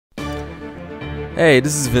Hey,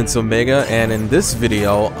 this is Vince Omega, and in this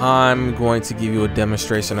video, I'm going to give you a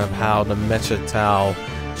demonstration of how the Mecha Tau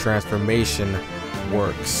Transformation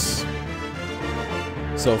works.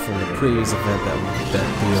 So from the previous event that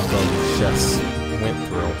DFO just went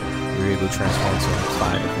through, we were able to transform into like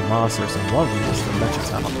 5 different monsters, and one of them was the Mecha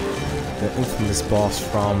Tau, the infamous boss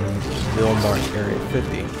from Vilmark Area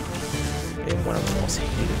 50, in one of the most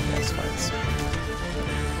hated boss fights.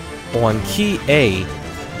 On key A,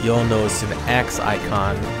 you'll notice an axe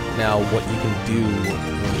icon. Now what you can do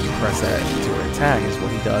when you press that to attack is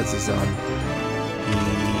what he does is he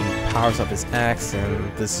powers up his axe,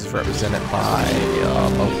 and this is represented by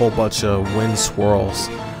a whole bunch of wind swirls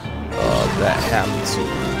that happen to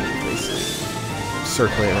basically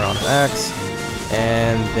circulate around the axe,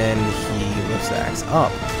 and then he lifts the axe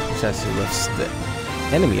up, which actually lifts the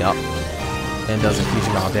enemy up and does a huge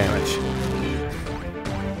amount of damage.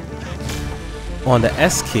 On the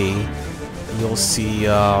S key, you'll see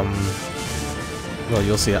you'll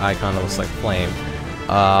see an icon that looks like flame.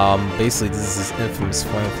 Basically, this is his infamous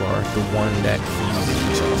flamethrower, the one that he uses,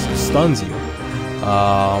 which also stuns you.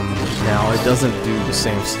 Now, it doesn't do the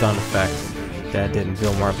same stun effect that it did in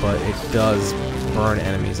Vilmark, but it does burn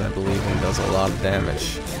enemies, I believe, and does a lot of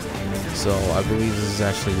damage. So, I believe this is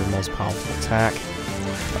actually the most powerful attack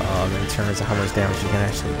in terms of how much damage you can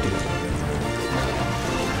actually do.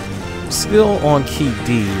 Skill on key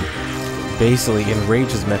D basically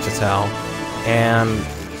enrages Mecha Tau and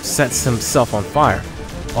sets himself on fire.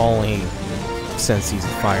 Only since he's a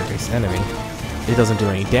fire-based enemy, it doesn't do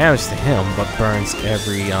any damage to him, but burns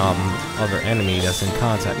every other enemy that's in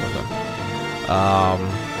contact with him.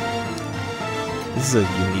 This is a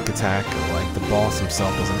unique attack. Like, the boss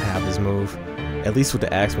himself doesn't have this move. At least with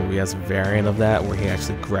the axe move, he has a variant of that where he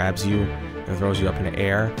actually grabs you and throws you up in the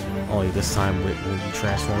air. Only this time when you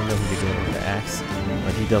transform him, you can do it with the axe.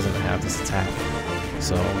 But he doesn't have this attack.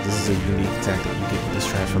 So this is a unique attack that you get with this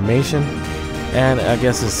transformation, and I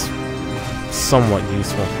guess it's somewhat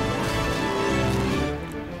useful.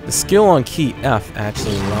 The skill on key F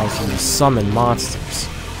actually allows you to summon monsters.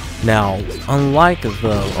 Now, unlike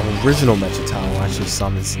the original Mecha Tau, who actually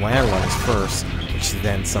summons landrunners first, which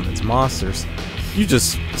then summons monsters, you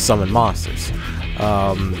just summon monsters.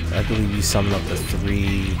 I believe you summon up to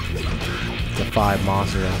 3 to 5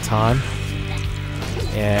 monsters at a time,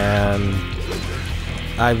 and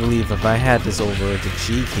I believe if I had this over the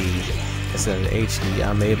G key instead of the H key,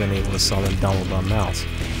 I may have been able to summon double the amount,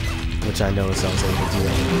 which I noticed I was able to do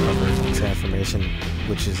in another transformation,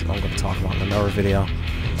 which is I'm going to talk about in another video.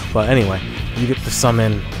 But anyway, you get to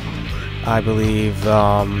summon, I believe,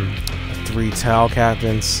 3 Tau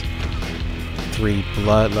Captains, 3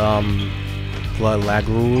 Blood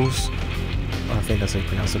Lagrus, I think that's how you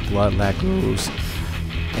pronounce it, Blood Lagrus,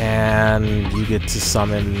 and you get to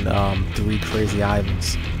summon 3 Crazy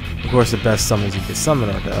Ivans. Of course, the best summons you can summon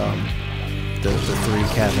are the 3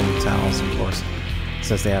 Captain Taus, of course,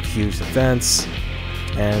 since they have huge defense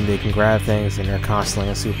and they can grab things and they're constantly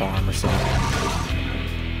in super armor. So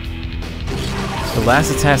the last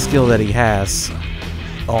attack skill that he has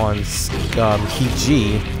on key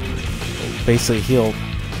G, basically he'll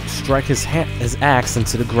strike his axe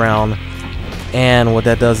into the ground, and what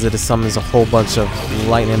that does is it summons a whole bunch of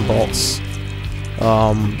lightning bolts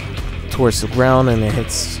towards the ground, and it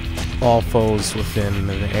hits all foes within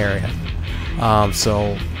the area.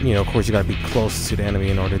 So, you know, of course you gotta be close to the enemy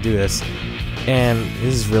in order to do this, and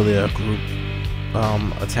this is really a group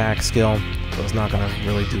attack skill, so it's not gonna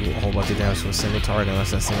really do a whole bunch of damage to a single target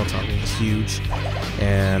unless that single target is huge.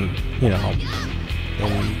 And you know,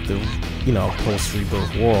 in the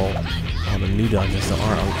post-rebirth world, the new dungeons, I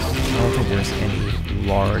don't think there's any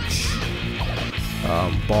large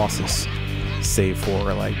bosses, save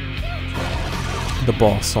for like the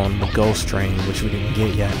boss on the Ghost Train, which we didn't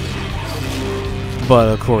get yet. But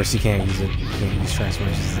of course, you can't use it. You can't use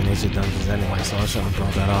transformations in ancient dungeons anyway, so I shouldn't have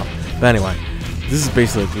brought that up. But anyway, this is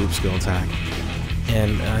basically a group skill attack,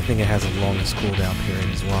 and I think it has the longest cooldown period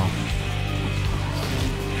as well.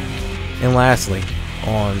 And lastly,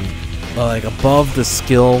 on like above the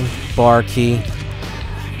skill bar key,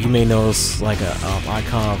 you may notice like a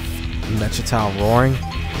icon of Mecha Tau roaring.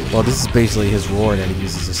 Well, this is basically his roar that he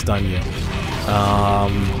uses to stun you.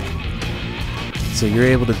 So you're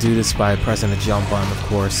able to do this by pressing the jump button, of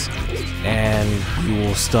course, and you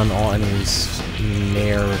will stun all enemies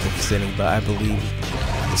near the vicinity. But I believe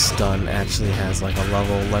the stun actually has like a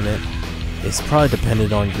level limit. It's probably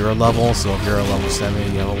dependent on your level, so if you're a level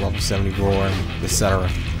 70, you have a level 70 roar, etc.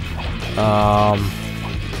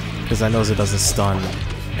 Because I know it doesn't stun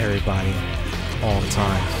everybody all the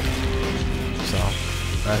time. So,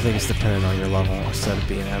 I think it's dependent on your level instead of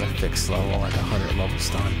being at a fixed level, like 100 level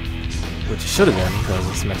stun. Which it should have been because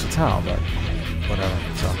it's Mecha Tau, but whatever.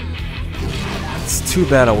 So it's too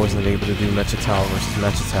bad I wasn't able to do Mecha Tau versus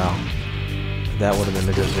Mecha Tau. That would have been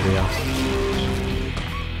a good video.